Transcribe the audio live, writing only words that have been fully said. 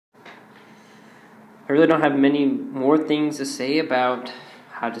I really don't have many more things to say about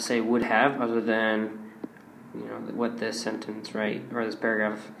how to say would have, other than what this sentence, right, or this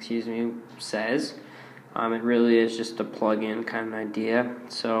paragraph, excuse me, says. It really is just a plug-in kind of idea.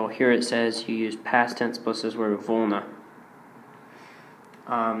 So here it says you use past tense plus this word volna.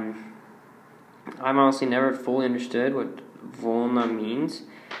 I've honestly never fully understood what volna means.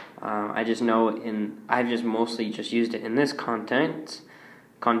 I just know I've just mostly just used it in this content.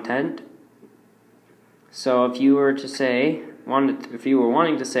 So if you were to say, if you were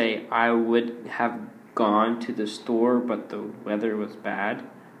wanting to say, I would have gone to the store, but the weather was bad,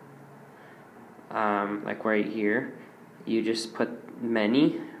 like right here, you just put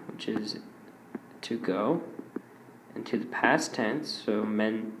many, which is to go, into the past tense, so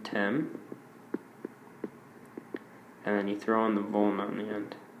mentem, and then you throw in the volna on the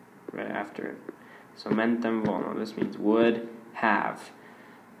end, right after it. So mentem volna, this means would have.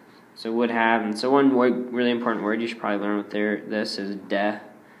 So would have, and so one really important word you should probably learn with this is de,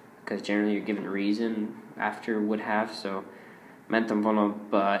 because generally you're given a reason after would have. So mentem volna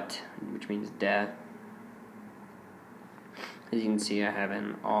but, which means de. As you can see, I have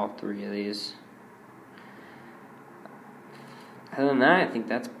in all three of these. Other than that, I think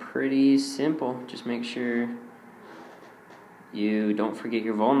that's pretty simple. Just make sure you don't forget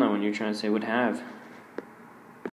your volna when you're trying to say would have.